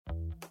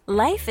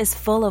Life is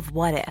full of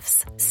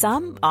what-ifs.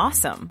 Some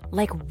awesome,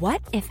 like what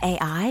if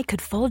AI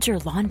could fold your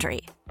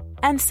laundry?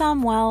 And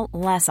some, well,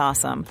 less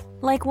awesome,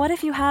 like what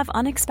if you have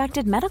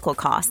unexpected medical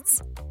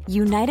costs?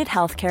 United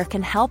Healthcare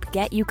can help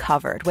get you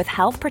covered with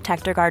Health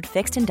Protector Guard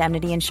fixed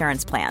indemnity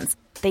insurance plans.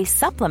 They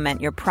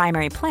supplement your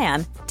primary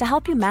plan to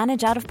help you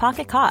manage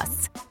out-of-pocket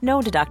costs.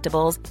 No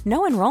deductibles,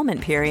 no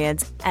enrollment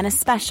periods, and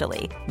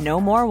especially no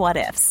more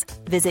what-ifs.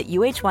 Visit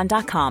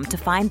uh1.com to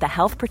find the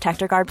Health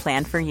Protector Guard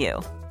plan for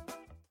you.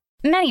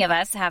 Many of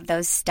us have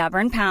those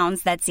stubborn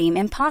pounds that seem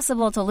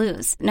impossible to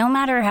lose, no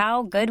matter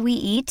how good we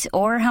eat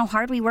or how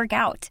hard we work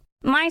out.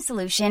 My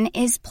solution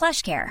is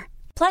PlushCare.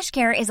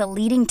 PlushCare is a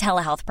leading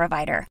telehealth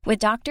provider with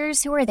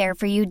doctors who are there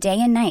for you day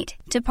and night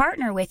to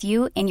partner with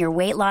you in your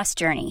weight loss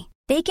journey.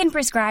 They can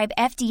prescribe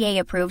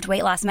FDA-approved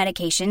weight loss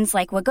medications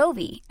like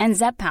Wegovy and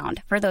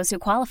Zepbound for those who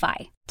qualify.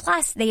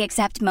 Plus, they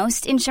accept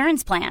most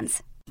insurance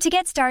plans. To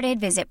get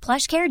started, visit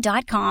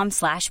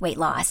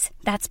plushcare.com/weightloss.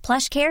 That's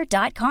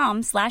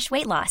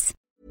plushcare.com/weightloss.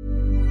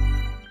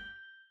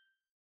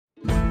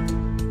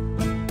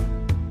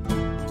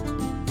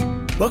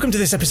 Welcome to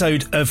this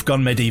episode of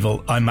Gone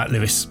Medieval. I'm Matt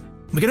Lewis.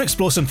 We're going to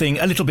explore something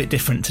a little bit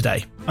different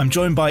today. I'm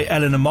joined by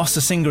Eleanor Moss,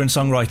 a singer and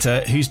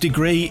songwriter whose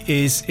degree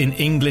is in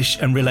English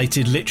and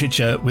related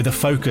literature with a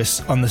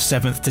focus on the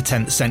 7th to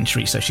 10th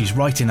century, so she's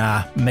right in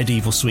our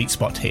medieval sweet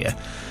spot here.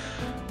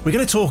 We're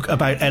going to talk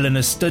about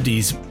Eleanor's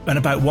studies and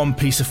about one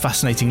piece of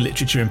fascinating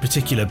literature in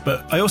particular,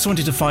 but I also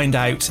wanted to find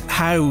out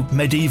how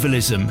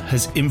medievalism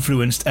has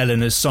influenced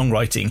Eleanor's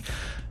songwriting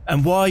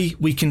and why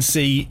we can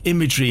see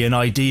imagery and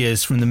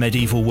ideas from the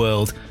medieval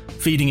world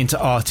feeding into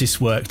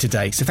artists' work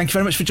today. So thank you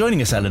very much for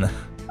joining us, Eleanor.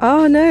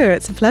 Oh, no,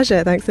 it's a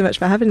pleasure. Thanks so much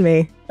for having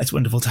me. It's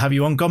wonderful to have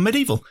you on Gone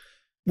Medieval.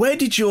 Where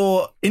did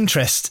your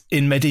interest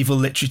in medieval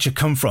literature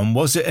come from?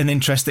 Was it an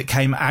interest that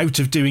came out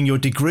of doing your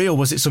degree, or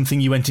was it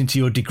something you went into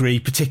your degree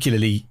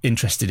particularly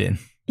interested in?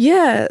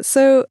 Yeah,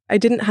 so I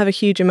didn't have a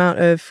huge amount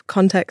of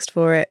context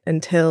for it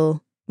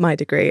until my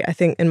degree. I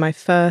think in my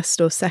first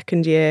or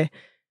second year,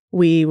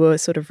 we were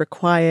sort of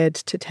required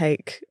to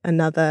take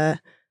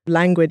another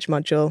language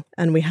module,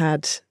 and we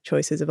had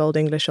choices of Old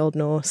English, Old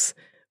Norse,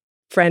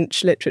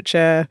 French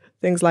literature,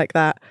 things like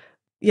that.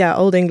 Yeah,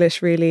 Old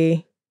English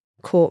really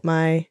caught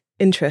my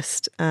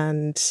interest,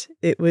 and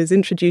it was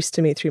introduced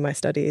to me through my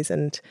studies,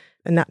 and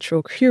a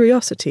natural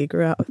curiosity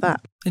grew out of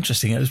that.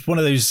 Interesting. It was one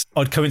of those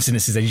odd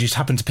coincidences that you just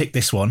happened to pick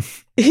this one.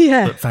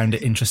 Yeah. But found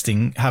it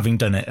interesting having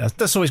done it.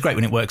 That's always great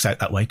when it works out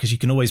that way, because you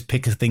can always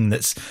pick a thing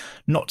that's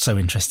not so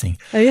interesting.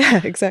 Oh, yeah,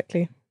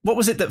 exactly. What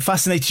was it that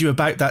fascinated you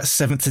about that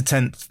 7th to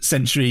 10th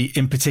century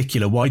in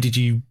particular? Why did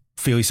you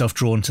feel yourself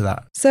drawn to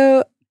that?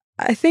 So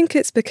I think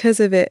it's because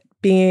of it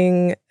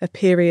being a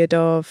period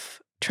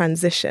of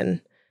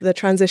transition. The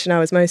transition I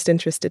was most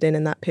interested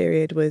in that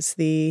period was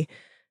the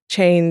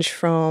change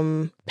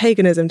from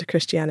paganism to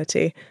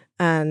Christianity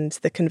and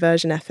the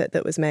conversion effort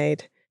that was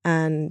made,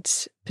 and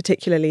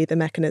particularly the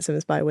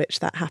mechanisms by which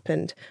that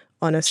happened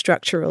on a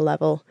structural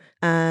level.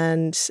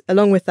 And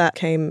along with that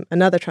came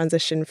another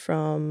transition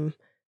from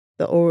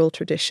the oral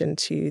tradition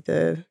to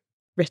the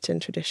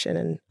written tradition.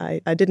 And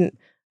I didn't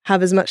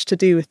have as much to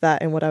do with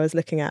that in what I was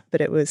looking at,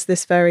 but it was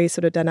this very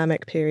sort of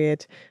dynamic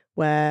period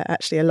where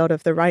actually a lot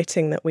of the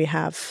writing that we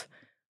have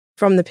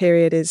from the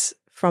period is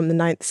from the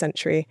 9th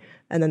century,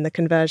 and then the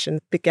conversion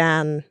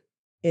began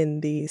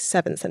in the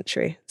 7th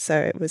century. So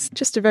it was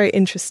just a very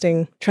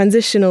interesting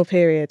transitional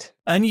period.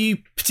 And you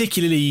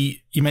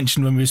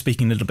mentioned when we were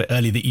speaking a little bit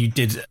earlier that you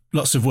did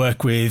lots of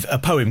work with a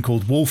poem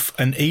called Wolf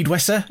and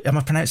Eadwesser. Am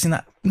I pronouncing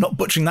that? Not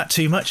butchering that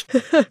too much?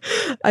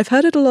 I've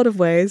heard it a lot of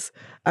ways.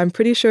 I'm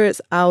pretty sure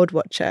it's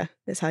Audwatcher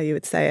is how you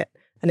would say it.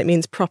 And it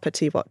means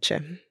property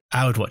watcher.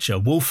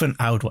 Audwatcher, Wolf and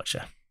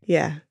Audwatcher.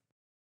 Yeah.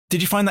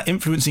 Did you find that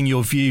influencing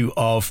your view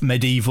of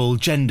medieval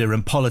gender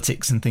and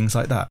politics and things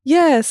like that?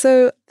 Yeah,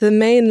 so the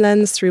main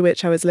lens through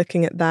which I was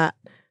looking at that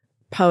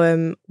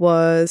poem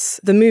was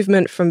the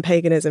movement from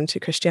paganism to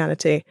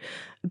Christianity.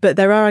 But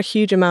there are a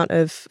huge amount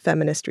of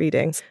feminist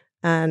readings,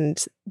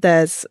 and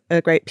there's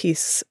a great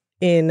piece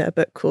in a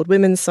book called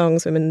Women's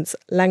Songs, Women's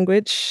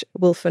Language,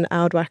 Wolf and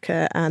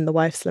Audwacke and The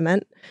Wife's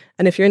Lament.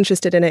 And if you're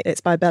interested in it, it's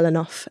by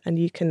Belanoff, and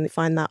you can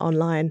find that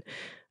online.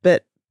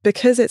 But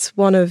because it's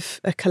one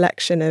of a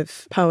collection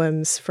of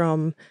poems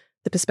from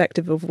the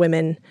perspective of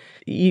women,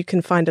 you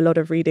can find a lot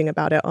of reading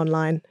about it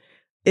online.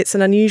 It's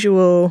an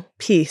unusual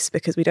piece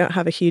because we don't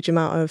have a huge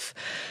amount of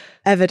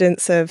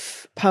evidence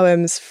of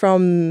poems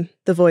from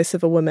the voice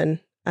of a woman.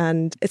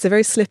 And it's a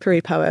very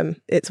slippery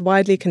poem. It's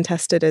widely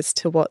contested as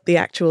to what the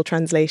actual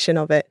translation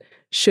of it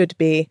should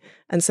be.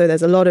 And so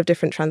there's a lot of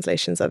different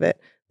translations of it.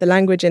 The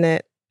language in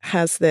it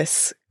has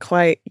this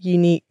quite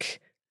unique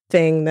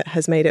thing that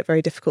has made it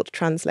very difficult to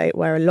translate,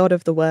 where a lot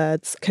of the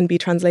words can be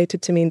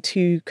translated to mean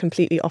two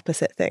completely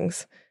opposite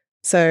things.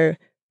 So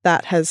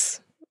that has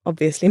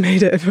obviously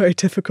made it a very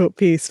difficult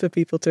piece for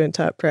people to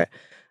interpret.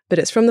 But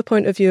it's from the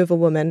point of view of a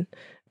woman,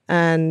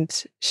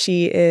 and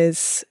she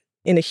is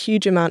in a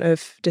huge amount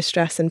of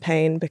distress and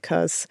pain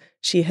because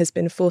she has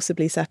been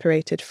forcibly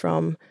separated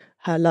from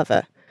her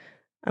lover.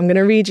 I'm going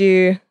to read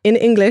you in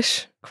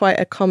English, quite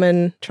a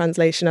common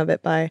translation of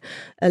it by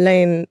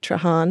Elaine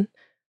Trahan.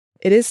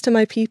 It is to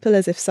my people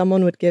as if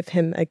someone would give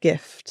him a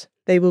gift.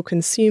 They will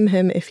consume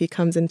him if he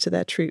comes into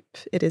their troop.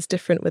 It is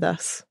different with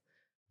us.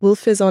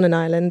 Wolf is on an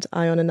island,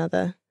 I on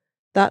another.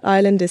 That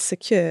island is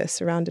secure,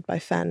 surrounded by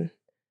fen.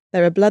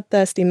 There are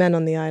bloodthirsty men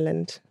on the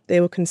island. They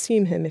will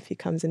consume him if he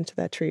comes into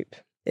their troop.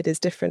 It is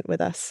different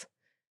with us.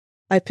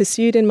 I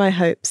pursued in my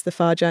hopes the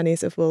far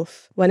journeys of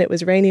Wolf, when it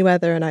was rainy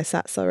weather and I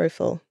sat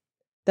sorrowful.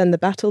 Then the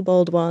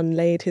battle-bold one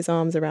laid his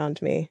arms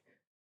around me.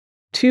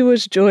 Too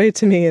was joy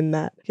to me in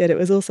that, yet it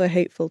was also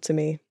hateful to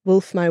me.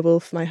 Wolf,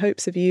 my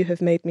hopes of you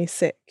have made me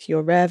sick,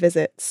 your rare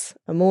visits,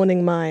 a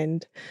morning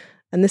mind,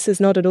 and this is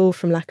not at all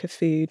from lack of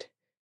food.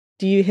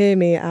 Do you hear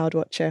me, Owd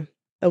Watcher?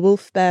 A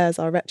wolf bears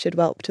our wretched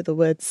whelp to the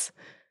woods,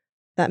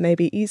 that may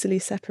be easily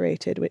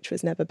separated, which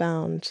was never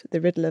bound,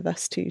 the riddle of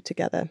us two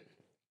together.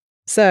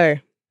 So,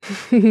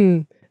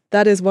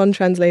 that is one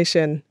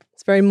translation.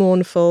 It's very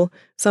mournful.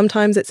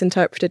 Sometimes it's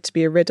interpreted to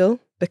be a riddle.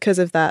 Because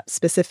of that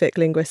specific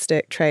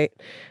linguistic trait,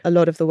 a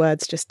lot of the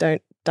words just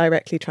don't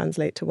directly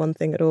translate to one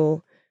thing at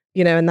all.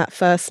 You know, in that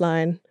first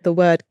line, the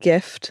word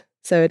gift,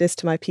 so it is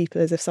to my people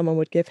as if someone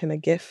would give him a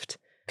gift,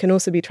 can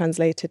also be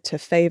translated to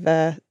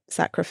favour,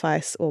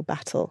 sacrifice, or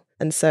battle.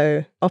 And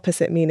so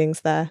opposite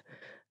meanings there.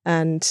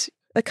 And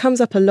it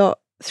comes up a lot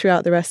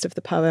throughout the rest of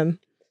the poem.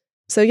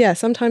 So yeah,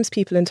 sometimes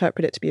people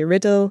interpret it to be a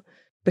riddle.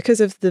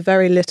 Because of the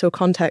very little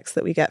context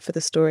that we get for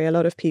the story, a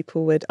lot of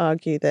people would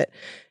argue that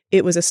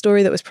it was a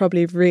story that was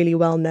probably really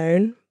well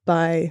known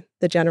by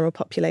the general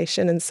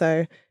population, and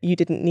so you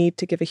didn't need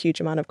to give a huge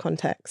amount of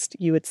context.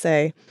 You would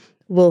say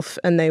wolf,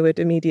 and they would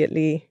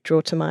immediately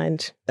draw to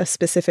mind a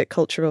specific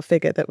cultural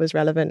figure that was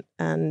relevant.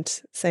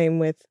 And same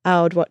with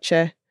Owd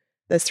Watcher.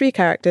 There's three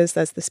characters.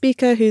 There's the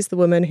speaker, who's the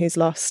woman who's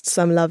lost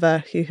some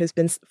lover who has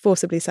been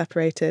forcibly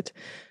separated.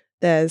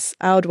 There's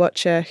Owd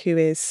Watcher, who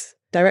is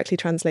directly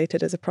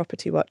translated as a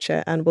property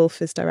watcher, and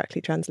wolf is directly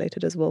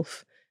translated as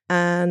wolf.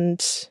 And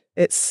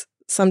it's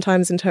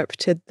sometimes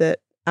interpreted that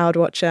Owd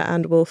Watcher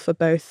and wolf are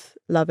both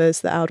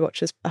lovers, that Owd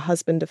Watcher's a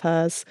husband of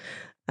hers,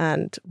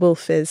 and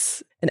wolf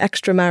is an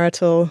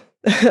extramarital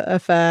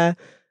affair.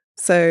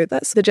 So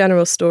that's the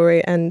general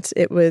story, and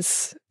it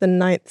was the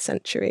 9th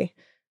century,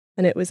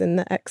 and it was in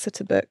the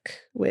Exeter Book,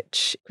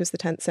 which was the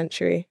 10th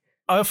century.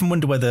 I often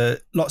wonder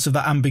whether lots of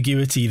that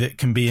ambiguity that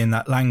can be in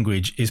that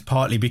language is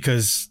partly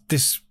because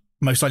this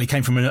most likely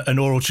came from an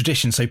oral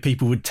tradition, so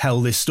people would tell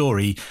this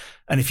story,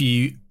 and if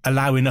you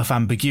allow enough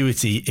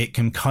ambiguity, it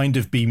can kind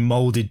of be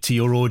moulded to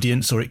your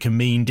audience, or it can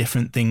mean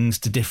different things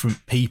to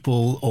different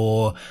people,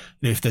 or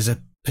you know, if there's a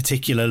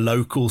particular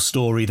local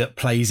story that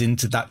plays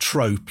into that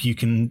trope, you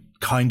can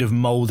kind of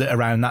mould it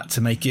around that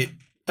to make it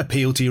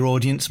appeal to your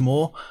audience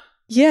more.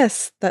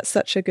 Yes, that's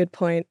such a good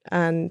point.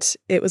 And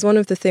it was one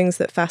of the things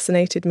that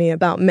fascinated me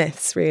about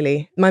myths,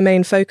 really. My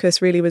main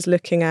focus really was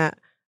looking at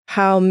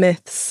how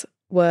myths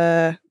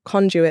were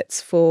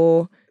conduits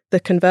for the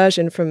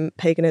conversion from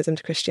paganism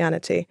to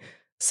Christianity.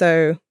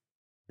 So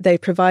they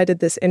provided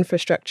this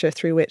infrastructure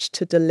through which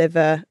to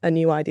deliver a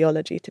new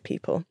ideology to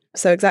people.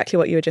 So exactly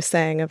what you were just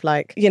saying of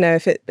like, you know,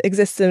 if it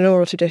exists in an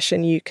oral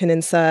tradition, you can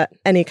insert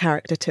any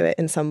character to it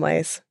in some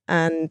ways.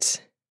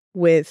 And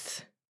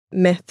with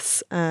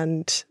myths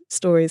and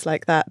stories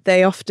like that,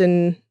 they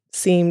often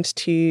seemed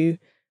to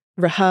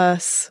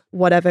rehearse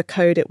whatever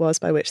code it was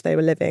by which they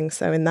were living.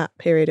 So in that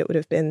period, it would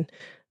have been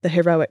the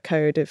heroic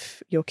code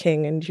of your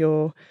king and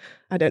your,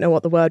 I don't know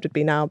what the word would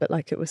be now, but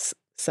like it was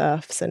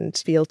serfs and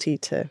fealty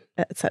to,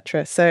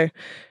 etc. So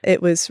it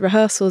was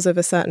rehearsals of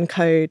a certain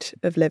code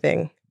of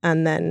living.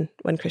 And then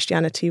when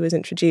Christianity was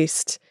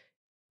introduced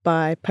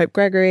by Pope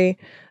Gregory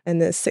in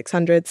the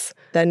 600s,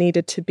 there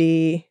needed to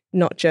be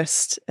not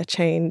just a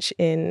change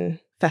in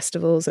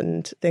festivals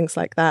and things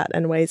like that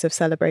and ways of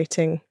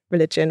celebrating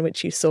religion,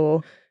 which you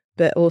saw,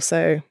 but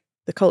also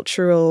the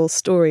cultural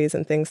stories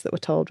and things that were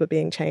told were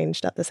being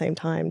changed at the same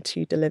time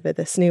to deliver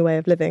this new way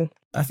of living.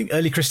 I think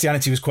early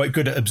Christianity was quite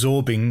good at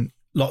absorbing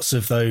lots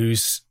of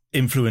those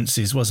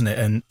influences, wasn't it?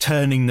 And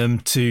turning them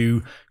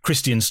to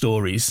Christian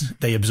stories.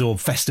 They absorb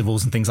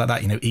festivals and things like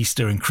that. You know,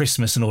 Easter and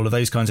Christmas and all of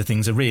those kinds of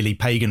things are really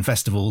pagan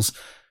festivals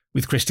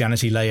with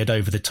Christianity layered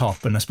over the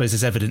top. And I suppose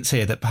there's evidence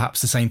here that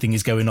perhaps the same thing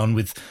is going on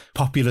with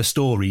popular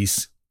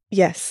stories.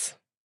 Yes,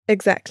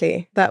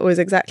 exactly. That was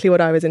exactly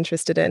what I was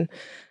interested in.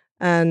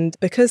 And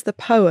because the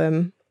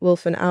poem,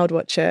 Wolf and Owd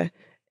Watcher,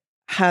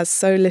 has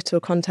so little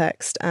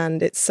context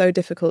and it's so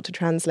difficult to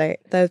translate,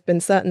 there have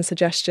been certain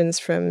suggestions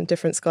from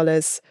different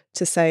scholars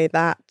to say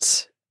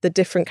that the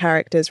different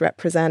characters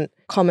represent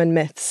common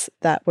myths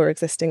that were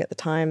existing at the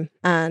time.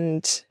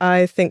 And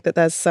I think that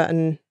there's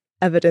certain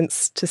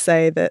evidence to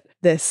say that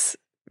this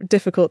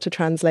difficult to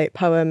translate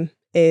poem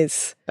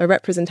is a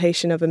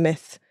representation of a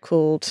myth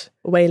called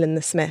Waylon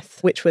the Smith,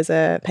 which was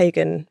a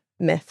pagan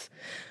myth.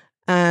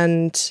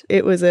 And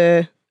it was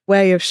a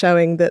way of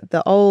showing that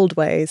the old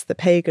ways, the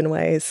pagan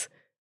ways,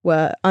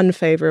 were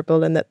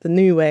unfavourable and that the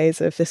new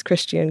ways of this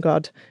Christian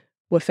God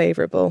were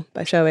favourable,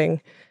 by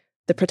showing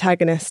the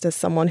protagonist as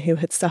someone who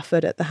had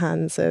suffered at the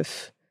hands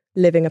of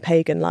living a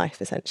pagan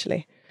life,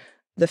 essentially.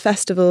 The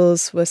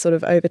festivals were sort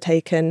of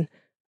overtaken,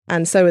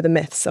 and so were the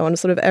myths. So on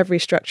sort of every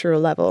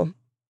structural level.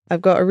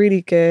 I've got a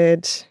really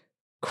good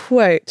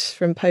quote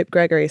from Pope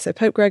Gregory. So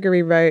Pope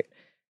Gregory wrote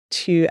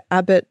to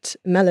Abbot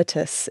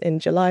Mellitus in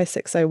July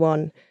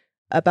 601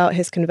 about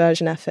his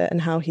conversion effort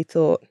and how he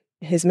thought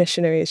his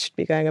missionaries should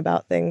be going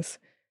about things.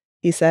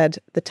 He said,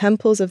 "The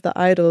temples of the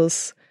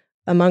idols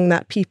among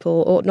that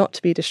people ought not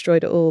to be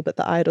destroyed at all, but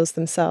the idols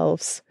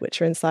themselves,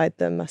 which are inside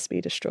them, must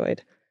be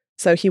destroyed."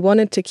 So he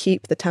wanted to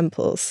keep the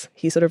temples.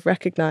 He sort of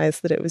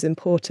recognized that it was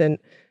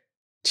important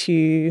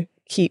to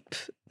keep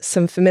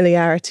some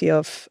familiarity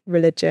of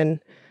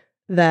religion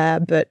there,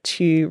 but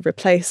to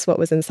replace what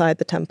was inside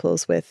the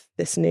temples with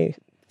this new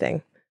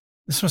thing.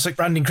 It's almost like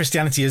branding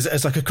Christianity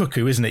as like a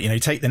cuckoo, isn't it? You know,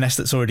 take the nest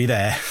that's already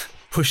there,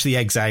 push the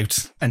eggs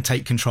out and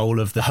take control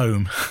of the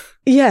home.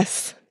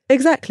 Yes,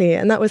 exactly.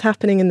 And that was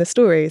happening in the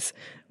stories,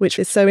 which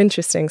is so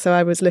interesting. So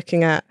I was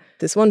looking at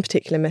this one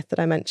particular myth that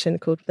I mentioned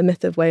called the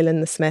myth of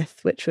Wayland the Smith,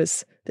 which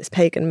was this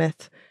pagan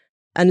myth,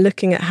 and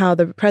looking at how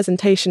the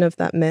presentation of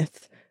that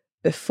myth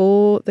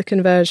before the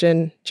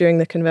conversion, during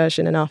the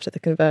conversion and after the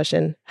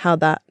conversion, how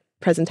that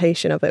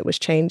presentation of it was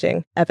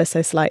changing ever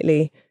so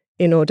slightly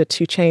in order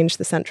to change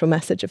the central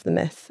message of the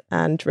myth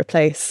and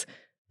replace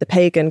the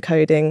pagan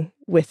coding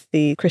with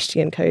the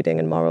Christian coding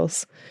and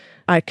morals.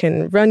 I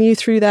can run you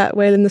through that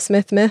Wayland the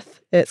Smith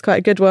myth. It's quite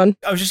a good one.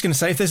 I was just going to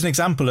say, if there's an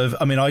example of,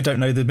 I mean, I don't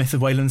know the myth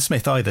of Wayland the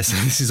Smith either, so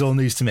this is all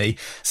news to me.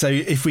 So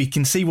if we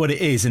can see what it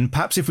is, and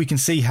perhaps if we can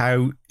see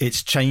how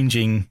it's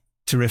changing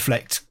to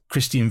reflect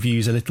Christian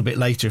views a little bit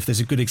later, if there's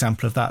a good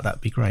example of that,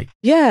 that'd be great.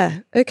 Yeah,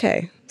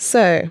 okay.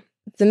 So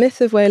the myth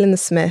of Wayland the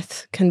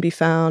Smith can be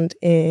found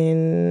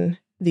in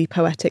the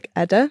Poetic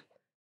Edda,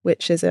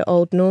 which is an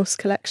Old Norse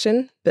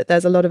collection, but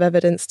there's a lot of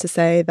evidence to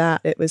say that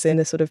it was in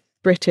a sort of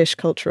British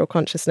cultural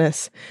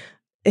consciousness.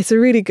 It's a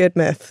really good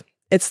myth.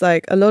 It's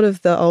like a lot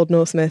of the Old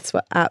Norse myths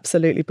were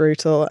absolutely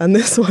brutal, and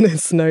this one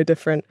is no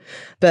different.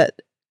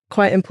 But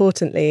quite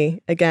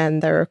importantly, again,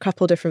 there are a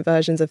couple different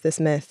versions of this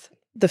myth.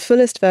 The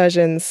fullest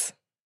versions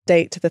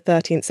date to the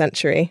 13th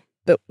century,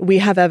 but we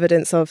have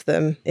evidence of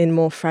them in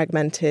more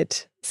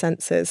fragmented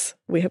senses.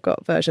 We have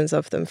got versions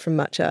of them from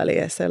much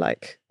earlier, so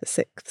like the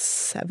 6th,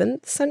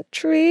 7th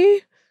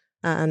century.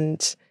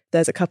 And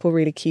there's a couple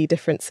really key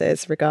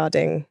differences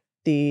regarding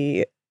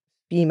the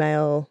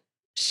female.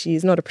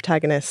 She's not a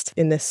protagonist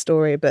in this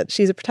story, but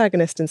she's a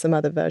protagonist in some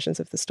other versions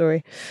of the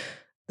story.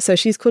 So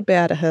she's called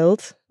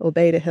Beadahild, or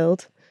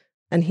Beadahild,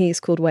 and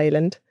he's called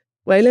Wayland.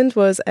 Wayland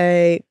was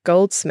a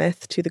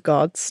goldsmith to the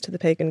gods, to the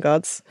pagan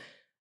gods,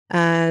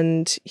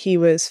 and he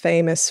was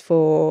famous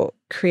for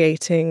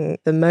creating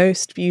the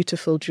most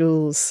beautiful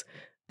jewels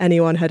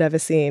anyone had ever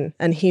seen.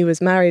 And he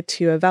was married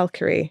to a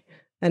Valkyrie,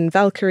 and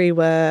Valkyrie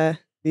were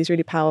these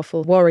really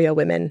powerful warrior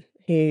women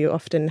who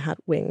often had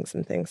wings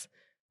and things.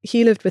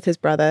 He lived with his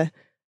brother,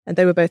 and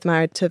they were both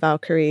married to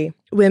Valkyrie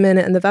women,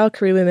 and the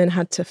Valkyrie women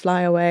had to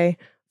fly away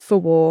for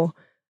war,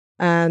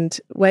 and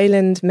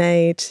Wayland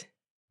made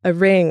a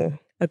ring,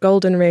 a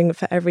golden ring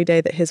for every day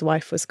that his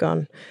wife was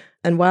gone.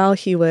 And while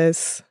he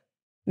was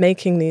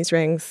making these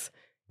rings,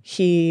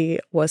 he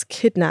was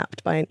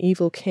kidnapped by an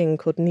evil king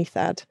called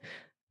Nithad,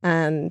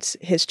 and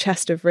his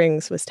chest of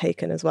rings was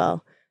taken as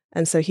well.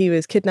 And so he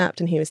was kidnapped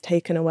and he was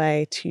taken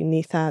away to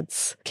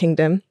Nithad's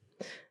kingdom,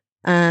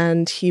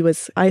 and he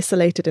was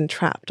isolated and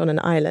trapped on an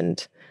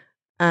island.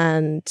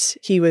 And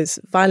he was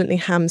violently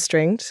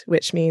hamstringed,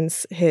 which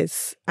means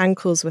his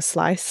ankles were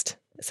sliced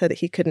so that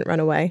he couldn't run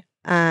away.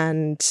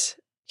 And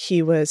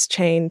he was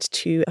chained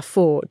to a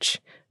forge,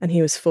 and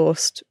he was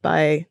forced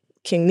by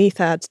King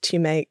Nithad to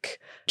make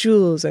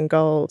jewels and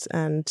gold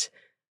and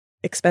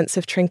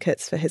expensive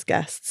trinkets for his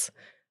guests.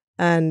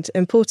 And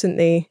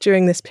importantly,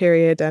 during this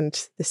period,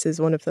 and this is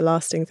one of the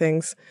lasting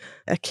things,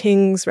 a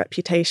king's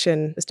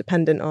reputation was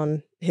dependent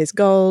on his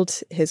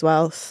gold, his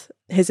wealth,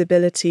 his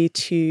ability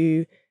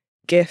to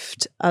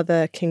gift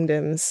other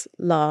kingdoms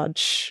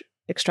large,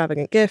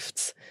 extravagant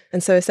gifts.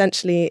 And so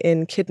essentially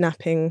in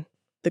kidnapping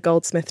the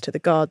goldsmith to the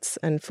gods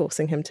and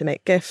forcing him to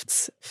make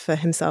gifts for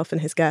himself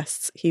and his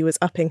guests, he was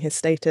upping his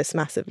status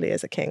massively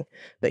as a king.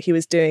 But he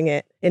was doing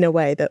it in a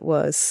way that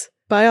was,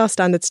 by our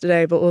standards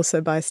today, but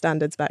also by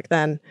standards back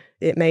then,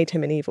 it made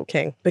him an evil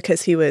king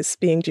because he was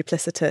being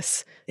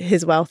duplicitous.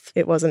 His wealth,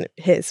 it wasn't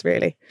his,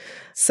 really.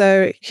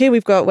 So here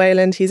we've got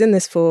Wayland. He's in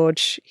this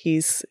forge.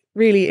 He's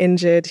really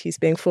injured. He's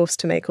being forced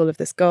to make all of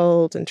this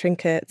gold and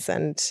trinkets,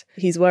 and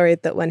he's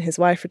worried that when his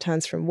wife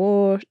returns from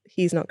war,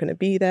 he's not going to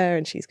be there,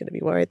 and she's going to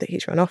be worried that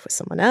he's run off with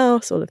someone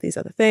else, all of these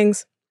other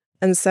things.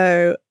 And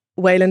so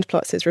Wayland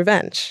plots his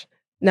revenge.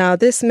 Now,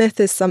 this myth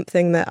is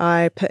something that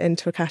I put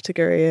into a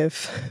category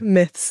of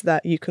myths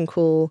that you can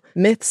call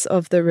myths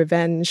of the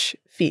revenge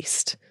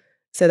feast.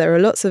 So there are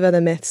lots of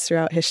other myths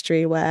throughout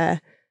history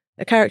where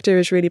a character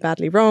is really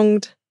badly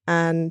wronged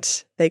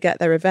and they get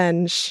their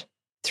revenge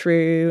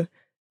through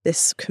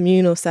this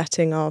communal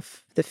setting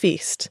of the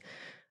feast.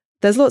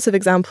 There's lots of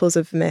examples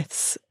of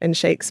myths in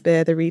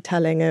Shakespeare, the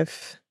retelling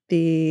of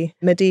the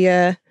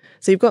Medea.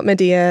 So you've got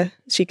Medea.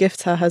 She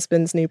gifts her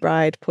husband's new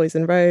bride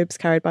poison robes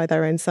carried by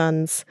their own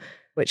sons,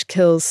 which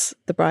kills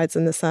the brides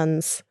and the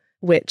sons,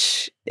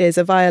 which is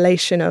a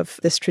violation of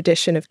this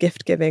tradition of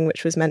gift giving,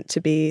 which was meant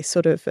to be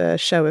sort of a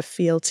show of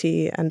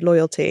fealty and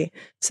loyalty.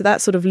 So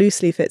that sort of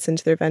loosely fits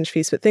into the revenge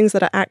feast. But things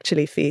that are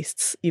actually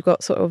feasts, you've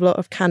got sort of a lot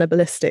of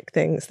cannibalistic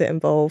things that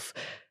involve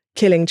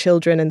killing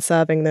children and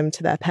serving them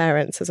to their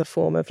parents as a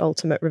form of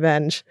ultimate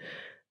revenge.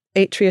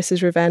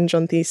 Atreus' revenge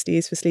on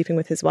Thyestes for sleeping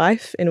with his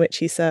wife, in which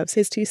he serves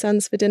his 2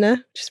 sons for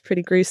dinner, which is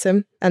pretty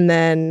gruesome. And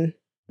then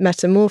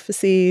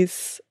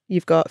Metamorphoses,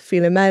 you've got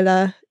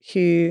Philomela,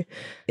 who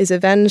is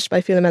avenged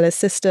by Philomela's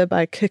sister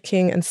by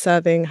cooking and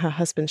serving her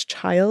husband's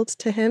child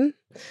to him.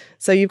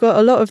 So you've got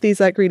a lot of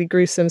these like really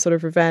gruesome sort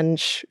of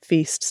revenge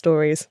feast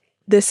stories.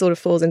 This sort of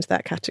falls into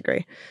that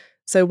category.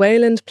 So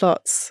Wayland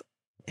plots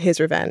his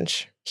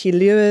revenge. He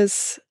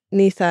lures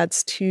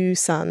Nithad's 2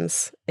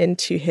 sons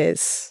into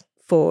his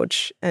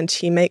forge, and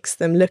he makes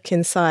them look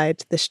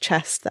inside this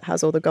chest that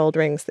has all the gold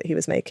rings that he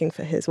was making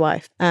for his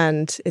wife.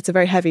 And it's a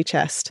very heavy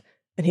chest.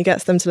 And he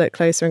gets them to look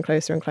closer and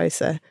closer and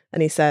closer.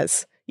 And he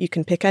says, you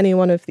can pick any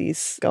one of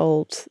these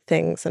gold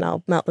things and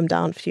I'll melt them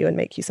down for you and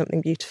make you something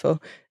beautiful.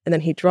 And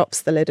then he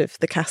drops the lid of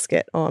the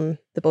casket on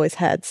the boys'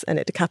 heads and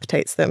it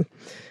decapitates them.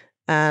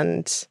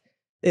 And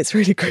it's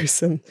really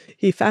gruesome.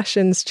 He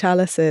fashions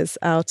chalices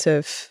out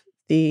of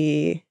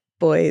the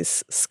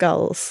boys'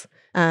 skulls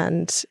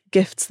and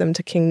gifts them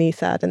to King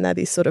Nithad. And they're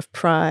these sort of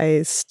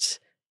prized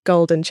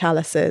golden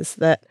chalices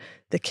that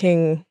the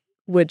king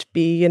would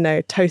be, you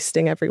know,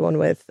 toasting everyone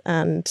with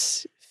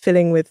and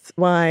filling with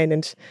wine.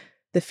 And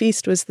the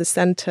feast was the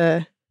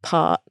center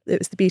part. It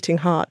was the beating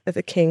heart of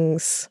the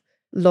king's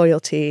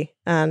loyalty,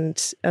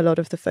 and a lot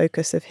of the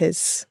focus of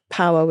his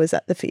power was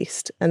at the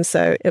feast. And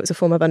so it was a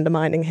form of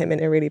undermining him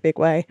in a really big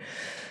way.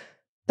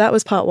 That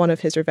was part 1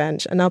 of his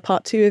revenge. And now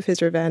part 2 of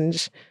his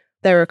revenge,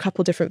 there are a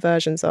couple different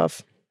versions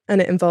of, and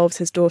it involves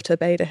his daughter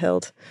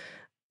Baedehild.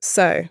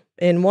 So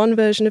in one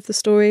version of the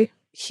story,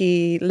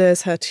 he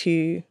lures her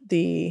to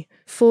the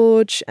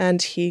forge and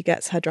he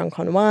gets her drunk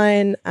on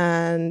wine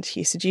and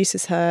he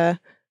seduces her,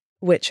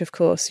 which of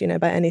course, you know,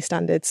 by any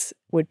standards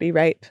would be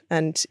rape,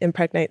 and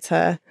impregnates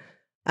her.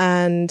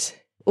 And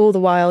all the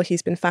while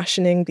he's been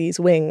fashioning these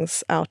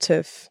wings out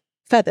of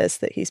feathers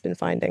that he's been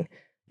finding.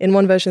 In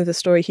one version of the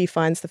story, he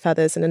finds the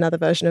feathers. In another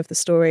version of the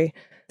story,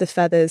 the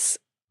feathers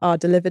are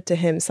delivered to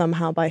him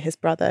somehow by his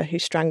brother, who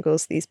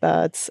strangles these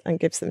birds and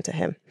gives them to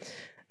him.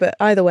 But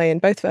either way, in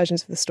both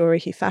versions of the story,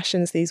 he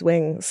fashions these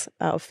wings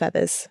out of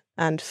feathers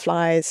and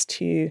flies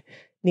to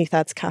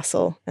Nithad's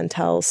castle and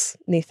tells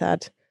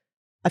Nithad,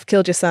 I've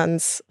killed your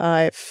sons,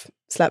 I've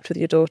slept with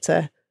your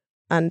daughter,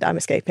 and I'm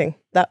escaping.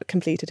 That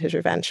completed his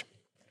revenge.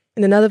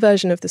 In another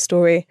version of the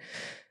story,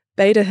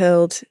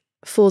 Baedehild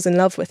falls in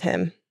love with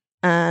him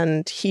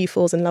and he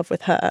falls in love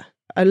with her.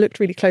 I looked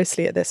really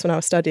closely at this when I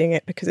was studying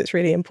it because it's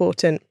really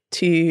important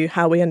to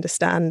how we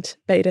understand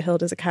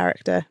Baedehild as a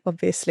character,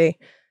 obviously,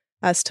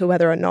 as to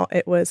whether or not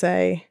it was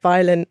a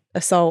violent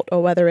assault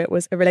or whether it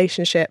was a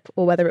relationship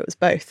or whether it was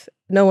both.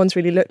 No one's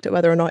really looked at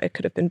whether or not it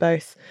could have been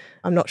both.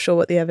 I'm not sure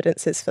what the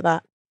evidence is for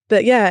that.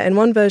 But yeah, in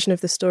one version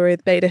of the story,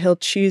 Baedehild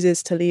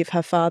chooses to leave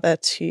her father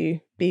to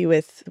be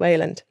with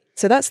Wayland.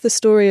 So that's the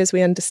story as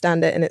we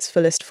understand it in its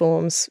fullest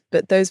forms,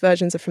 but those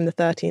versions are from the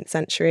 13th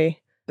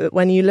century. But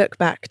when you look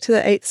back to the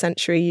 8th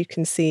century, you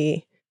can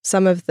see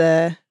some of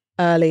the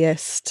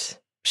earliest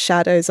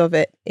shadows of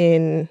it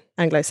in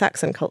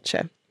Anglo-Saxon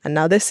culture. And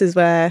now this is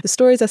where the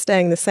stories are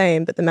staying the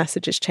same, but the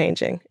message is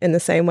changing, in the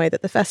same way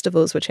that the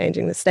festivals were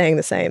changing, they're staying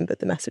the same, but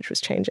the message was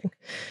changing.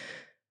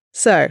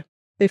 So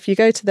if you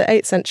go to the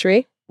 8th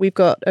century, we've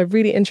got a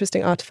really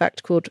interesting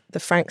artifact called the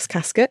Franks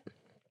casket,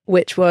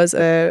 which was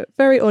a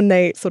very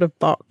ornate sort of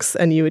box,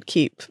 and you would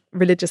keep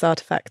religious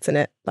artifacts in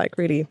it, like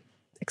really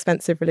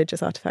expensive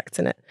religious artifacts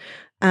in it.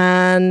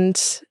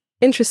 And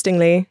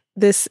interestingly,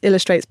 this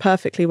illustrates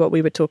perfectly what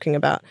we were talking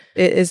about.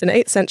 It is an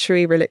 8th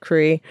century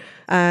reliquary,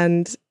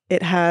 and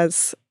it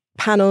has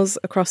panels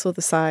across all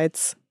the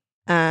sides,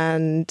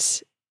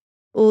 and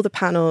all the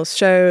panels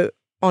show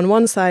on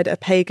one side a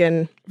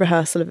pagan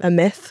rehearsal of a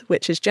myth,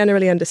 which is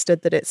generally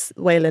understood that it's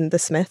Wayland the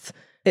Smith.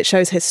 It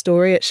shows his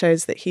story. It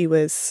shows that he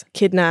was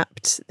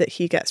kidnapped, that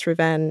he gets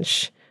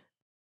revenge.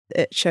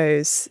 It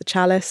shows the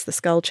chalice, the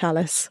skull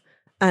chalice,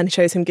 and it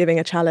shows him giving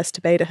a chalice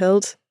to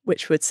Baedehild,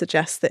 which would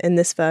suggest that in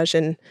this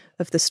version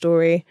of the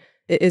story,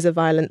 it is a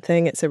violent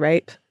thing, it's a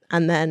rape.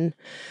 And then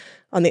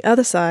on the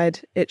other side,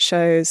 it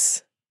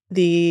shows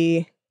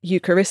the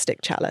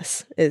Eucharistic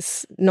chalice,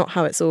 is not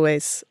how it's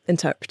always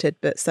interpreted,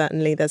 but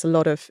certainly there's a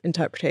lot of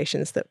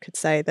interpretations that could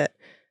say that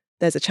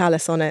there's a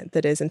chalice on it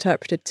that is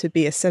interpreted to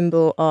be a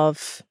symbol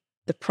of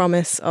the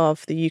promise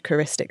of the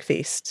Eucharistic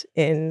feast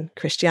in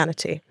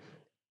Christianity.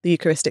 The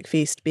Eucharistic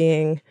feast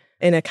being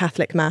in a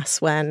Catholic Mass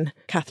when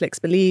Catholics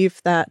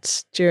believe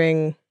that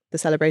during the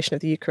celebration of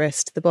the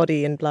Eucharist, the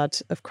body and blood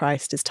of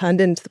Christ is turned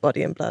into the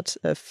body and blood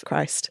of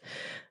Christ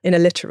in a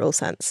literal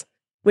sense,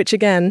 which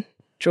again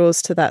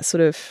draws to that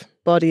sort of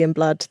body and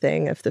blood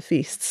thing of the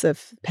feasts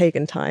of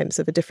pagan times,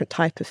 of a different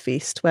type of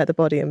feast where the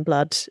body and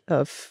blood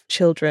of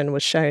children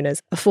was shown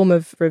as a form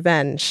of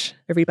revenge,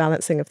 a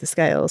rebalancing of the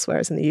scales,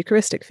 whereas in the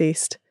Eucharistic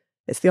feast,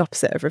 it's the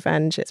opposite of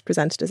revenge. It's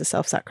presented as a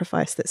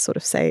self-sacrifice that sort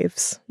of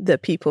saves the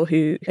people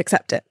who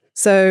accept it.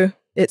 So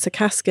it's a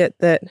casket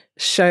that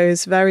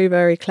shows very,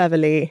 very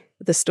cleverly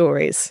the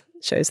stories.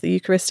 It shows the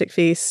Eucharistic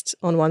feast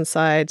on one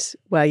side,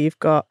 where you've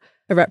got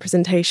a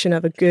representation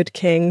of a good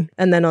king,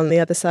 and then on the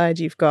other side,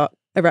 you've got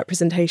a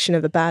representation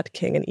of a bad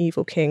king, an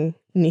evil king,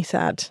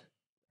 Nithad.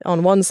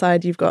 On one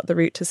side, you've got the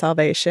route to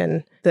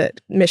salvation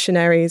that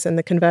missionaries and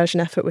the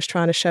conversion effort was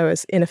trying to show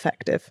as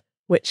ineffective,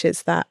 which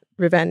is that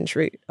revenge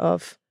route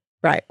of,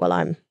 right, well,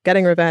 I'm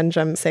getting revenge,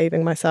 I'm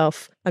saving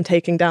myself, I'm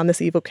taking down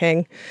this evil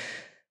king.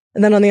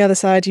 And then on the other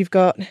side, you've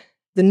got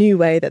the new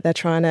way that they're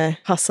trying to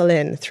hustle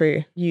in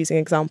through using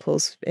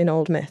examples in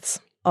old myths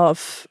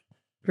of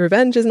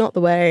revenge is not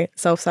the way,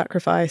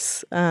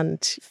 self-sacrifice and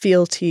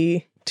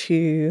fealty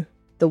to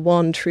the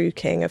one true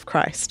king of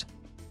Christ.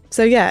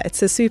 So yeah,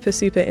 it's a super,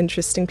 super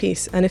interesting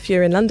piece. And if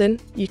you're in London,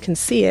 you can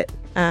see it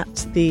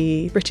at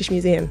the British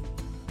Museum.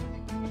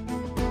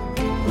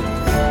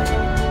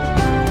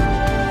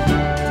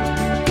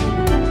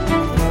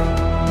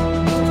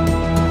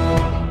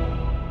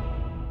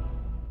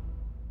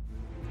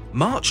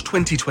 March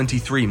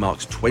 2023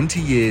 marked 20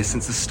 years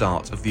since the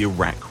start of the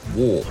Iraq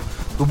War.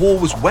 The war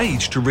was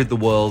waged to rid the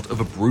world of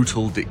a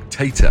brutal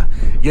dictator,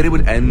 yet it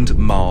would end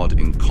marred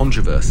in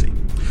controversy.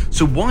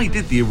 So why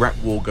did the Iraq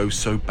War go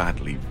so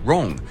badly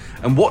wrong?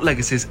 And what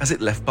legacies has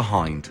it left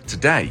behind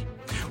today?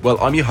 Well,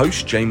 I'm your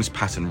host, James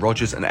Patton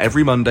Rogers, and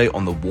every Monday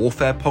on the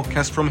Warfare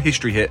podcast from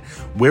History Hit,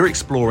 we're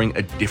exploring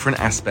a different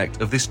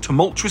aspect of this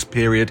tumultuous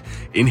period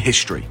in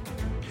history.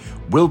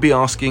 We'll be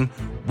asking,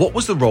 what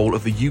was the role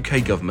of the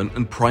UK government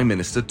and Prime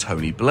Minister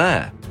Tony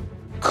Blair?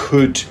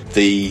 Could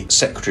the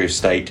Secretary of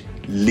State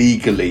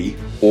legally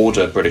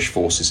order British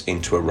forces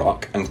into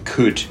Iraq, and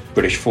could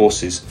British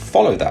forces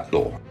follow that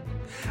law?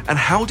 And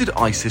how did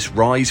ISIS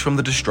rise from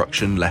the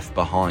destruction left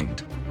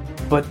behind?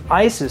 But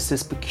ISIS,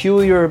 this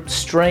peculiar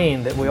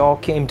strain that we all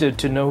came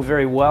to know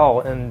very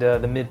well in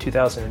the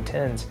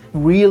mid-2010s,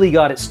 really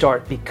got its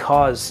start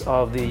because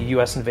of the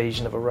US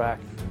invasion of Iraq.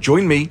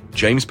 Join me,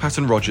 James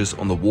Patton Rogers,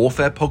 on the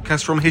Warfare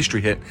podcast from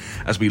History Hit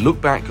as we look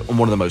back on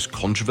one of the most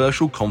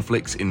controversial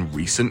conflicts in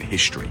recent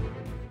history.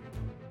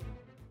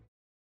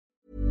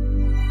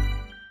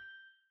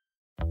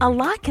 A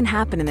lot can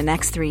happen in the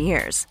next 3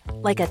 years.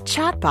 Like a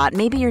chatbot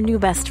may be your new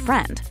best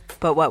friend.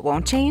 But what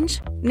won't change?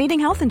 Needing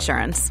health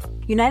insurance.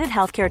 United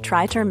Healthcare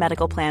Tri-Term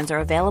Medical Plans are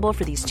available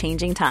for these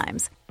changing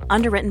times.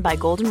 Underwritten by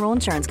Golden Rule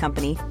Insurance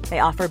Company, they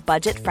offer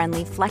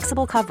budget-friendly,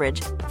 flexible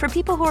coverage for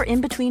people who are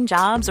in between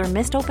jobs or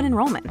missed open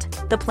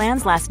enrollment. The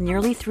plans last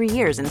nearly 3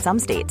 years in some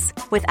states,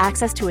 with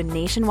access to a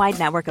nationwide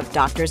network of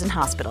doctors and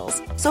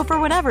hospitals. So for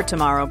whatever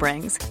tomorrow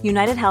brings,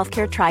 United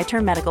Healthcare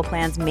Tri-Term Medical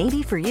Plans may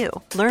be for you.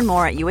 Learn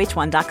more at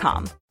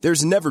uh1.com.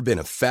 There's never been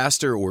a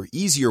faster or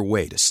easier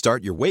way to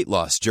start your weight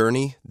loss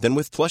journey than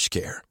with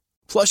PlushCare.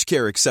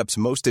 PlushCare accepts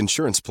most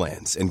insurance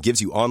plans and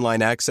gives you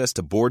online access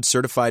to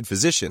board-certified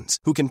physicians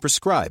who can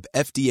prescribe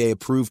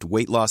FDA-approved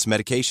weight loss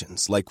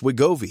medications like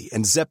Wegovy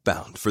and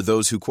Zepbound for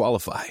those who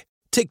qualify.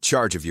 Take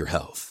charge of your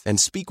health and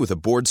speak with a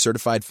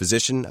board-certified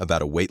physician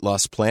about a weight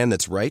loss plan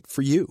that's right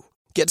for you.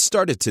 Get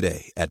started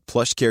today at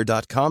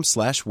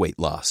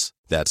plushcare.com/weight-loss.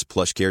 That's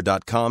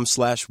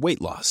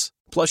plushcare.com/weight-loss.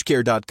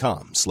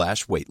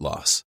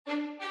 plushcare.com/weight-loss.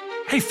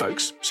 Hey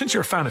folks, since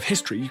you're a fan of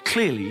history, you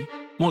clearly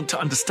want to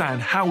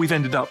understand how we've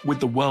ended up with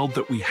the world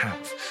that we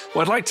have.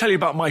 Well, I'd like to tell you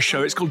about my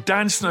show. It's called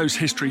Dan Snow's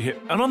History Hit.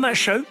 And on that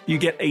show, you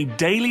get a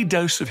daily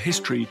dose of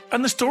history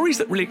and the stories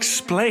that really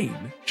explain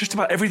just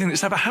about everything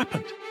that's ever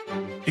happened.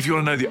 If you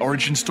want to know the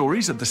origin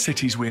stories of the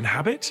cities we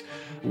inhabit,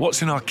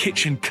 what's in our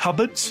kitchen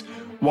cupboards,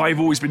 why I've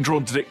always been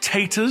drawn to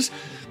dictators,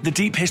 the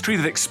deep history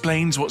that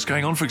explains what's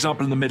going on, for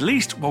example, in the Middle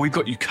East, well, we've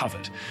got you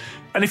covered.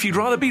 And if you'd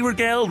rather be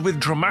regaled with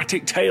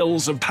dramatic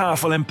tales of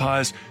powerful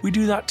empires, we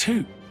do that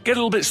too. Get a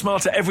little bit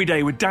smarter every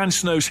day with Dan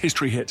Snow's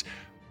History Hit,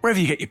 wherever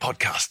you get your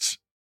podcasts.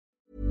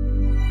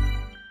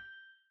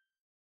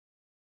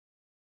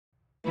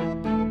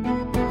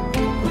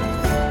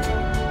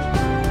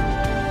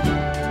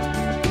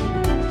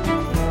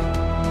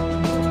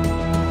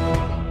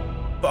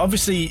 But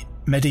obviously,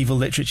 medieval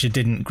literature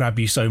didn't grab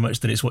you so much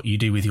that it's what you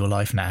do with your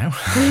life now.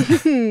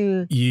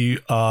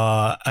 You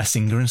are a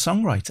singer and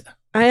songwriter.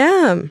 I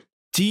am.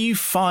 Do you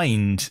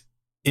find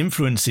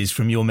influences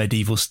from your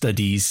medieval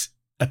studies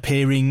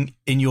appearing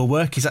in your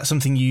work? Is that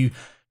something you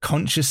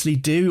consciously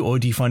do, or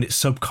do you find it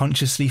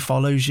subconsciously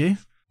follows you?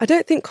 I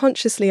don't think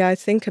consciously. I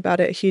think about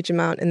it a huge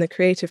amount in the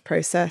creative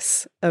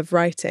process of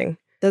writing.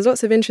 There's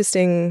lots of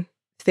interesting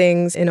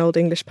things in Old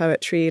English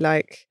poetry,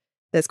 like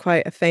there's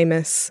quite a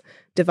famous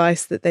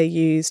device that they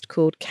used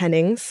called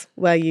kennings,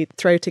 where you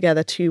throw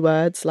together two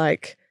words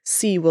like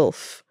sea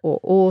wolf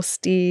or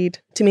steed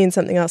to mean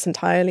something else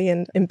entirely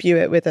and imbue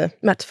it with a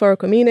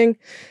metaphorical meaning.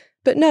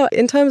 But no,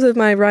 in terms of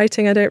my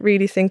writing, I don't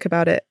really think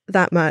about it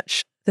that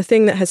much. The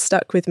thing that has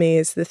stuck with me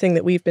is the thing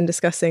that we've been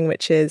discussing,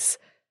 which is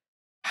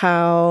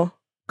how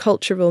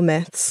cultural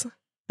myths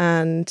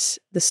and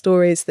the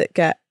stories that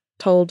get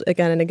told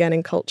again and again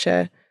in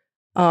culture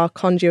are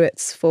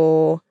conduits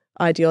for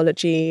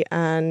ideology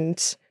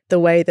and the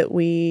way that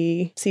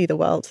we see the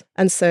world.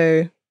 And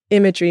so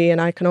imagery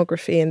and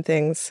iconography and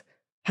things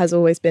has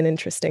always been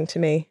interesting to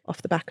me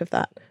off the back of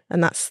that.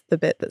 And that's the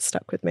bit that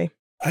stuck with me.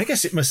 I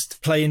guess it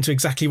must play into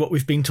exactly what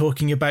we've been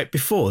talking about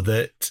before,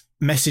 that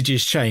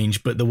messages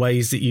change, but the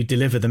ways that you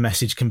deliver the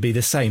message can be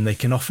the same. They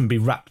can often be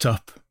wrapped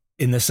up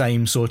in the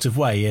same sort of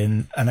way.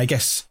 And I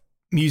guess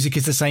music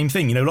is the same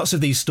thing. You know, lots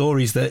of these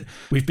stories that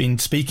we've been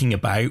speaking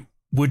about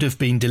would have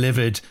been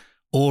delivered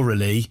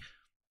orally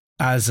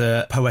as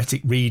a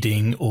poetic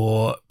reading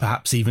or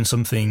perhaps even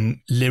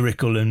something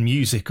lyrical and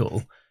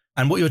musical.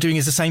 And what you're doing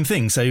is the same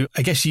thing. So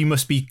I guess you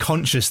must be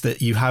conscious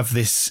that you have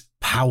this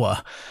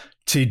power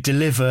to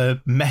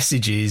deliver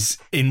messages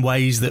in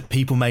ways that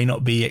people may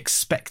not be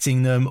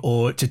expecting them,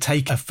 or to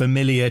take a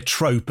familiar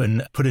trope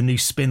and put a new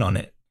spin on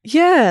it.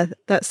 Yeah,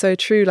 that's so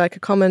true. Like, a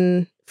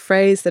common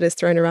phrase that is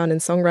thrown around in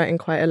songwriting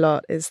quite a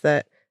lot is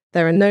that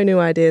there are no new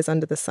ideas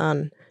under the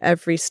sun.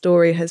 Every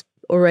story has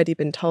already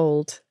been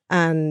told,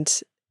 and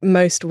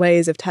most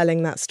ways of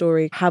telling that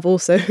story have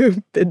also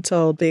been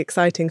told. The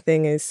exciting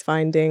thing is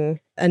finding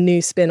a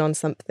new spin on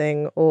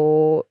something,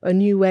 or a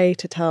new way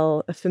to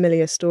tell a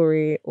familiar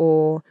story,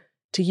 or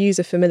to use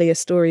a familiar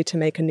story to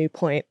make a new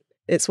point.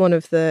 It's one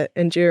of the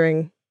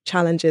enduring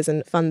challenges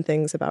and fun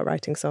things about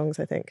writing songs,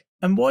 I think.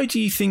 And why do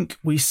you think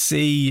we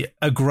see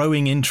a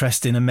growing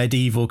interest in a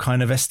medieval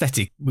kind of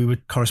aesthetic? We were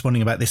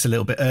corresponding about this a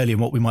little bit earlier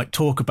and what we might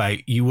talk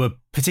about. You were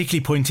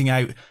particularly pointing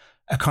out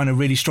a kind of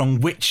really strong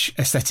witch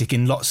aesthetic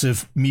in lots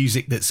of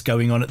music that's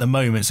going on at the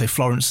moment. So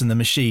Florence and the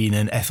Machine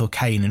and Ethel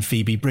Cain and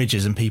Phoebe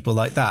Bridgers and people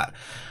like that.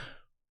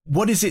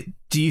 What is it,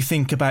 do you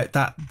think, about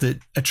that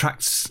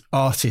attracts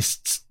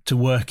artists to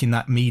work in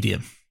that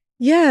medium?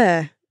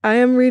 Yeah, I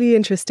am really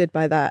interested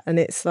by that. And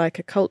it's like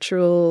a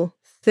cultural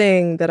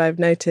thing that I've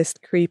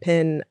noticed creep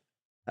in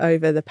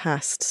over the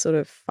past sort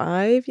of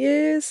 5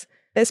 years.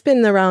 It's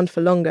been around for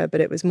longer,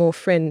 but it was more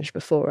fringe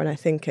before. And I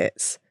think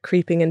it's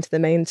creeping into the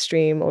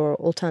mainstream or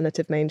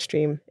alternative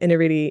mainstream in a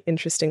really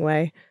interesting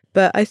way.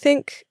 But I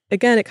think,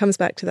 again, it comes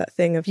back to that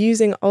thing of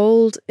using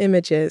old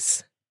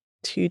images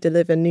to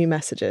deliver new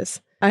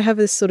messages. I have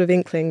this sort of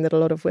inkling that a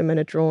lot of women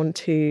are drawn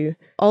to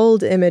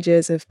old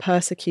images of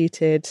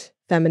persecuted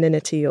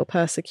femininity or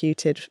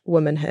persecuted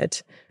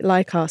womanhood,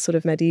 like our sort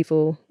of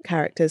medieval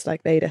characters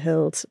like Beda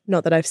Hild.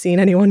 Not that I've seen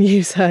anyone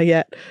use her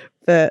yet,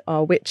 but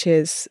our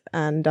witches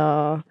and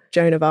our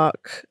Joan of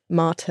Arc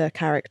martyr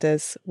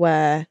characters,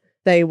 where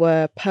they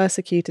were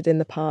persecuted in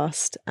the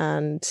past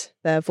and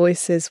their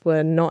voices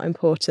were not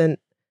important,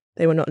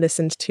 they were not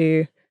listened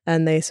to,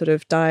 and they sort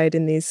of died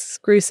in these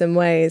gruesome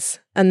ways.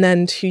 And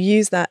then to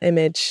use that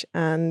image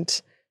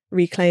and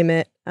reclaim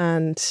it,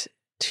 and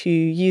to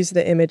use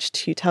the image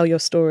to tell your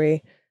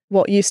story.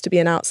 What used to be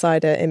an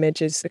outsider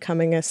image is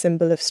becoming a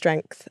symbol of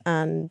strength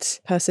and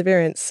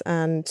perseverance.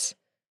 And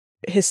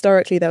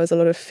historically, there was a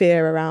lot of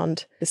fear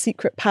around the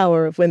secret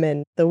power of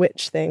women. The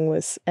witch thing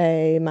was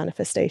a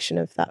manifestation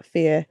of that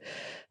fear.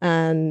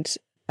 And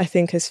I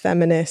think as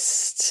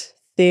feminist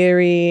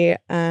theory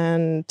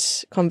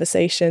and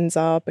conversations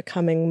are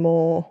becoming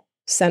more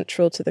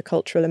central to the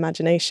cultural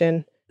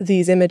imagination,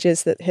 these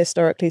images that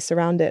historically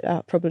surround it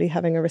are probably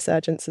having a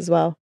resurgence as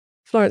well.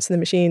 Florence and the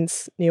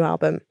Machine's new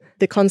album,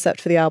 the concept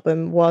for the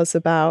album was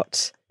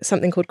about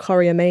something called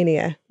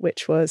choreomania,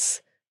 which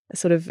was a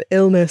sort of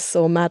illness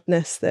or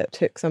madness that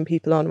took some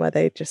people on, where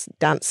they just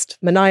danced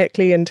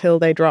maniacally until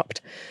they dropped.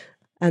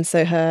 And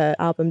so her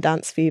album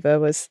Dance Fever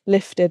was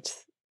lifted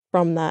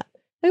from that.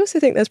 I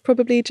also think there's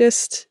probably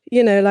just,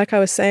 like I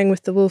was saying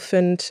with the Wolf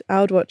and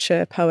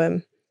Oudwatcher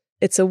poem,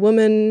 it's a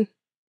woman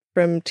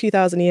from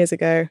 2,000 years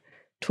ago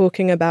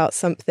talking about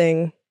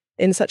something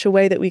in such a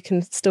way that we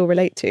can still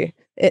relate to.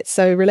 It's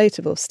so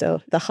relatable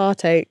still. The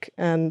heartache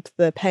and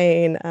the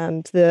pain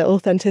and the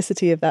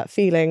authenticity of that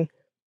feeling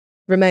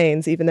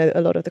remains, even though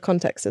a lot of the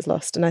context is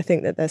lost. And I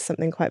think that there's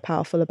something quite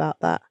powerful about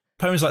that.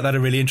 Poems like that are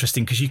really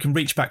interesting because you can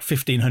reach back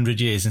 1,500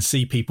 years and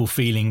see people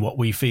feeling what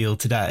we feel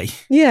today.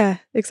 Yeah,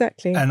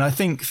 exactly. And I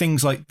think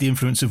things like the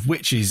influence of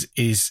witches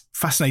is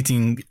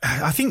fascinating.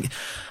 I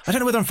don't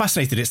know whether I'm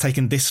fascinated it's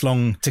taken this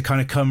long to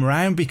kind of come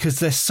around, because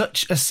there's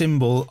such a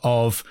symbol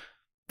of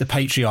the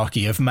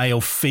patriarchy, of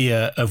male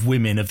fear of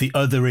women, of the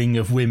othering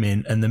of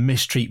women and the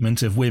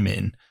mistreatment of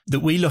women, that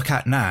we look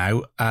at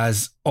now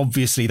as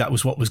obviously that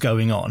was what was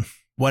going on.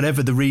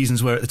 Whatever the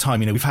reasons were at the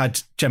time, we've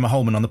had Gemma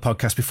Holman on the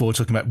podcast before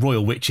talking about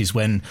royal witches,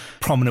 when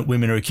prominent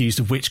women are accused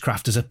of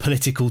witchcraft as a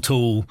political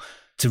tool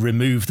to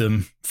remove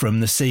them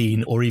from the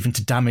scene or even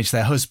to damage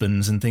their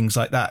husbands and things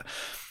like that.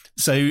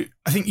 So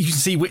I think you can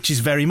see witches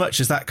very much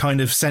as that kind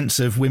of sense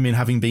of women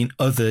having been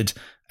othered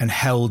and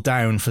held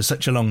down for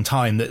such a long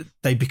time that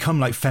they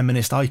become like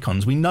feminist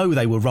icons. We know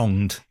they were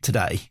wronged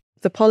today.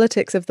 The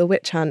politics of the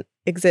witch hunt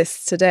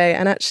exists today,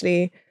 and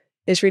actually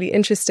is really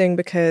interesting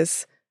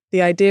because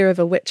the idea of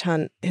a witch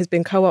hunt has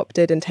been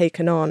co-opted and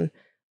taken on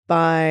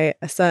by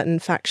a certain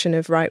faction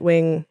of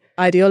right-wing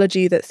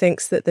ideology that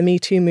thinks that the Me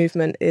Too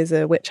movement is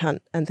a witch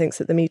hunt and thinks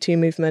that the Me Too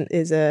movement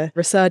is a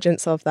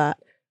resurgence of that,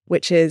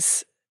 which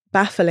is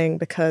baffling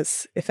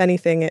because, if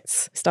anything,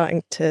 it's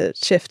starting to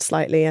shift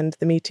slightly, and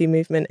the Me Too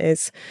movement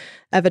is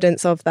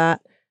evidence of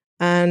that.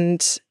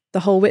 And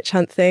the whole witch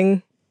hunt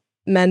thing,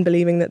 men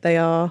believing that they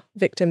are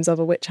victims of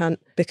a witch hunt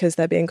because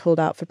they're being called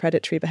out for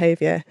predatory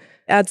behaviour,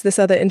 adds this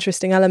other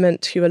interesting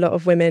element to a lot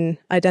of women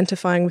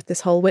identifying with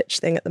this whole witch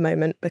thing at the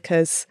moment,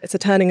 because it's a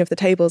turning of the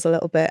tables a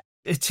little bit.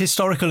 It's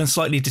historical and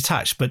slightly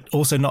detached, but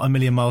also not a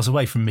million miles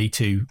away from Me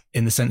Too,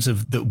 in the sense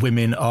of that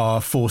women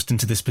are forced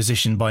into this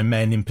position by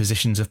men in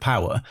positions of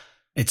power.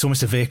 It's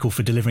almost a vehicle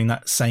for delivering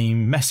that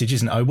same message,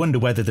 isn't it? I wonder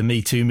whether the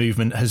Me Too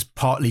movement has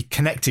partly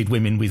connected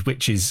women with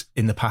witches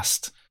in the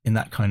past in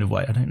that kind of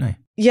way. I don't know.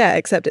 Yeah,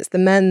 except it's the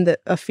men that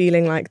are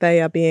feeling like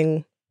they are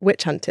being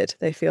witch hunted.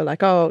 They feel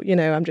like, oh,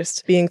 I'm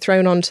just being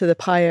thrown onto the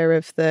pyre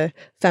of the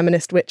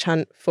feminist witch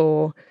hunt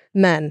for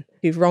men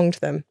who've wronged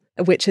them,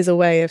 which is a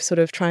way of sort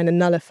of trying to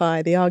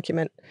nullify the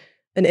argument,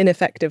 an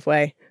ineffective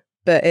way.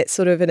 But it's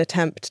sort of an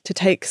attempt to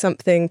take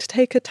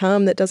a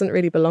term that doesn't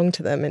really belong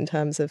to them in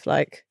terms of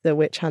like the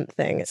witch hunt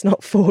thing. It's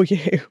not for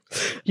you.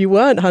 You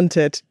weren't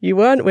hunted. You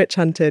weren't witch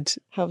hunted,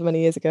 however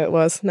many years ago it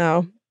was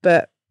now.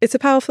 But it's a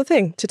powerful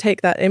thing to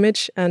take that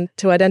image and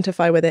to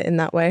identify with it in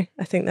that way.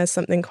 I think there's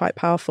something quite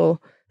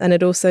powerful. And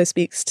it also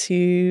speaks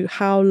to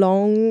how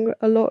long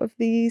a lot of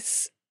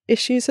these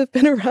issues have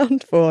been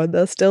around for.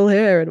 They're still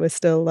here and we're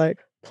still like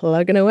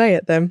plugging away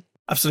at them.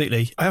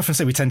 Absolutely. I often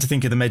say we tend to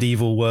think of the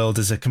medieval world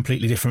as a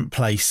completely different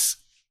place,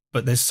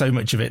 but there's so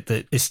much of it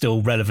that is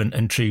still relevant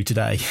and true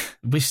today.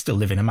 We still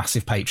live in a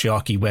massive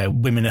patriarchy where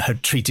women are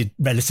treated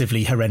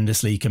relatively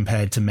horrendously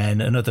compared to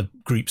men, and other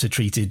groups are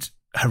treated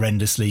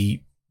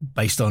horrendously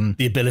based on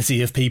the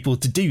ability of people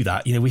to do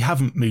that. We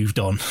haven't moved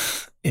on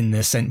in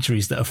the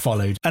centuries that have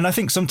followed. And I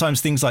think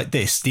sometimes things like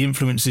this, the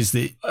influences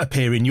that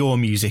appear in your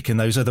music and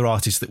those other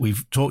artists that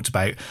we've talked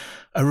about,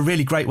 are a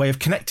really great way of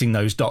connecting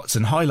those dots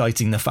and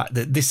highlighting the fact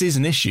that this is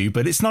an issue,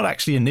 but it's not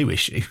actually a new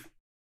issue.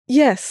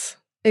 Yes,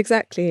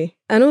 exactly.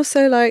 And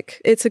also,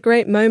 like, it's a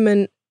great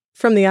moment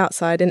from the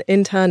outside, and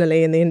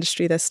internally in the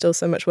industry, there's still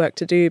so much work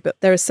to do, but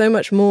there is so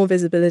much more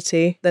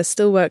visibility. There's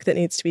still work that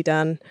needs to be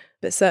done,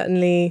 but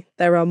certainly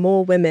there are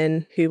more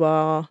women who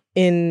are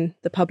in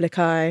the public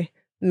eye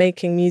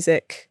making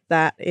music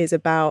that is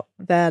about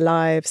their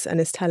lives and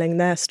is telling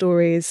their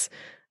stories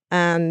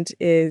and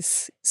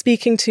is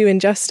speaking to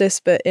injustice,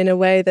 but in a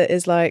way that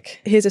is like,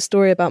 here's a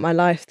story about my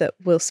life that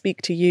will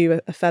speak to you,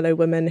 a fellow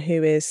woman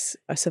who is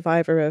a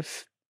survivor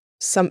of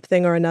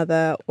something or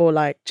another, or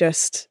like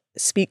just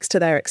speaks to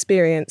their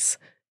experience,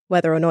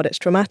 whether or not it's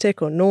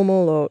traumatic or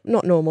normal or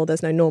not normal.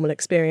 There's no normal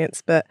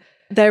experience, but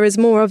there is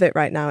more of it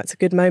right now. It's a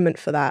good moment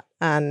for that.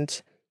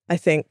 And I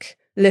think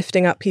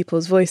lifting up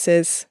people's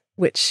voices,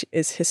 which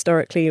is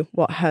historically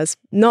what has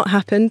not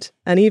happened.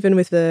 And even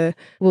with the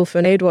Wolf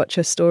and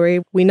Aidwatcher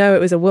story, we know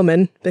it was a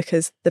woman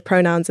because the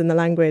pronouns in the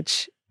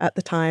language at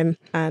the time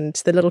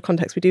and the little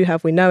context we do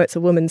have, we know it's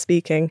a woman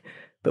speaking,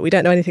 but we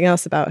don't know anything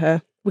else about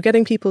her. We're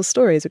getting people's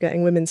stories. We're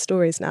getting women's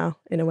stories now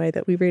in a way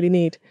that we really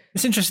need.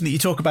 It's interesting that you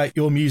talk about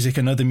your music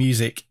and other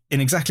music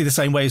in exactly the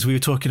same way as we were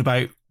talking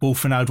about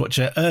Wolf and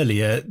Aidwatcher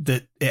earlier,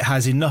 that it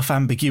has enough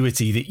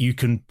ambiguity that you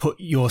can put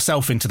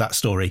yourself into that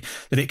story,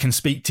 that it can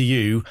speak to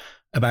you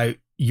about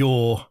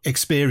your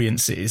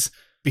experiences,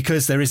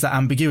 because there is that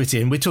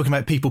ambiguity. And we're talking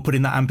about people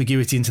putting that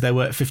ambiguity into their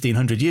work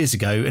 1,500 years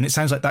ago. And it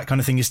sounds like that kind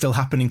of thing is still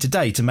happening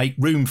today to make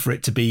room for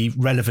it to be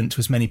relevant to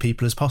as many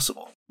people as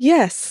possible.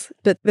 Yes.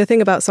 But the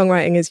thing about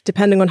songwriting is,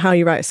 depending on how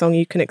you write a song,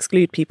 you can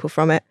exclude people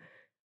from it.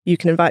 You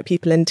can invite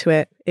people into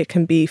it. It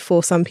can be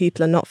for some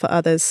people and not for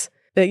others.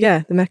 But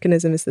yeah, the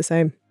mechanism is the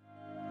same.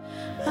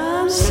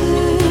 I'm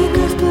sick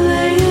of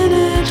playing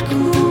it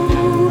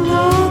cool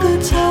all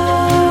the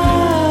time.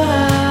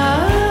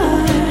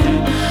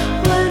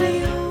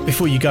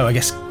 Before you go, I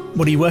guess,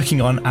 what are you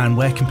working on and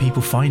where can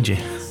people find you?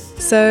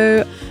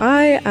 So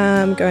I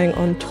am going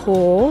on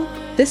tour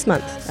this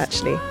month,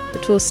 actually. The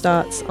tour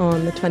starts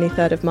on the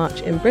 23rd of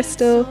March in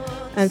Bristol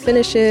and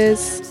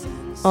finishes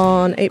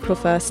on April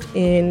 1st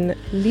in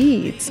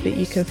Leeds, but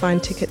you can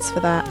find tickets for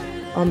that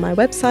on my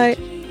website.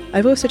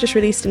 I've also just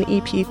released an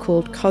EP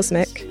called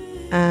Cosmic,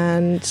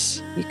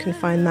 and you can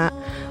find that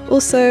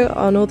also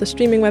on all the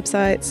streaming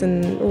websites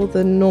and all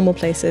the normal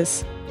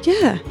places.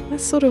 Yeah,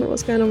 that's sort of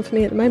what's going on for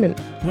me at the moment.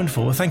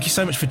 Wonderful. Well, thank you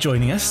so much for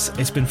joining us.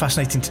 It's been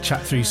fascinating to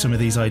chat through some of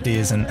these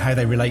ideas and how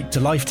they relate to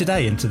life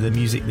today and to the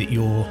music that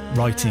you're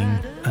writing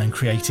and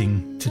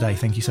creating today.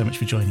 Thank you so much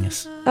for joining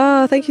us.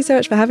 Oh, thank you so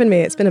much for having me.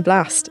 It's been a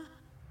blast.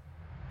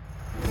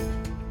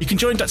 You can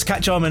join Dr.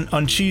 Cat Jarman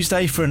on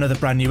Tuesday for another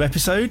brand new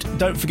episode.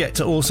 Don't forget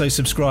to also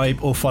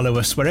subscribe or follow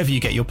us wherever you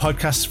get your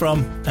podcasts from,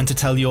 and to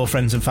tell your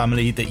friends and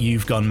family that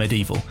you've gone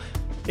medieval.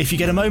 If you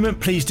get a moment,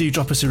 please do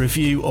drop us a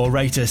review or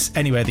rate us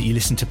anywhere that you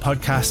listen to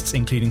podcasts,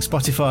 including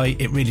Spotify.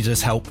 It really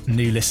does help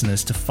new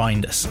listeners to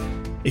find us.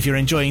 If you're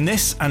enjoying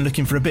this and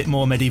looking for a bit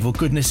more medieval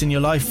goodness in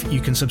your life, you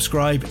can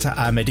subscribe to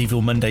our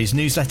Medieval Mondays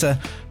newsletter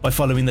by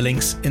following the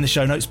links in the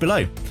show notes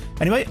below.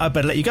 Anyway, I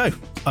better let you go.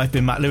 I've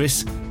been Matt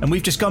Lewis, and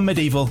we've just gone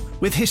medieval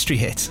with History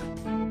Hit.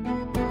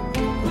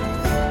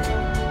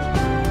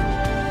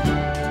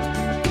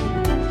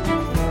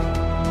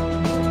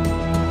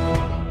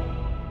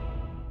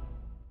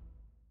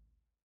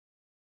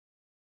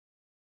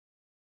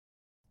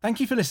 Thank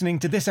you for listening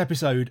to this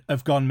episode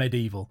of Gone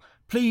Medieval.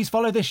 Please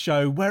follow this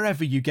show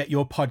wherever you get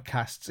your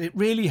podcasts. It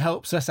really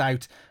helps us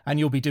out, and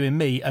you'll be doing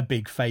me a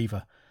big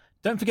favour.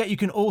 Don't forget you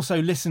can also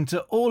listen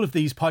to all of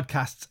these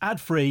podcasts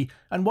ad-free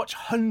and watch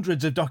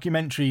hundreds of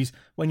documentaries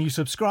when you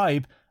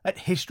subscribe at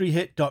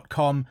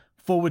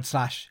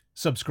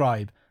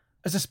historyhit.com/subscribe.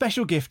 As a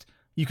special gift,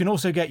 you can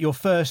also get your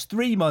first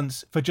 3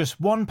 months for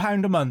just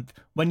 £1 a month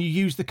when you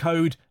use the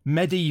code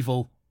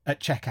MEDIEVAL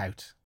at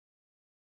checkout.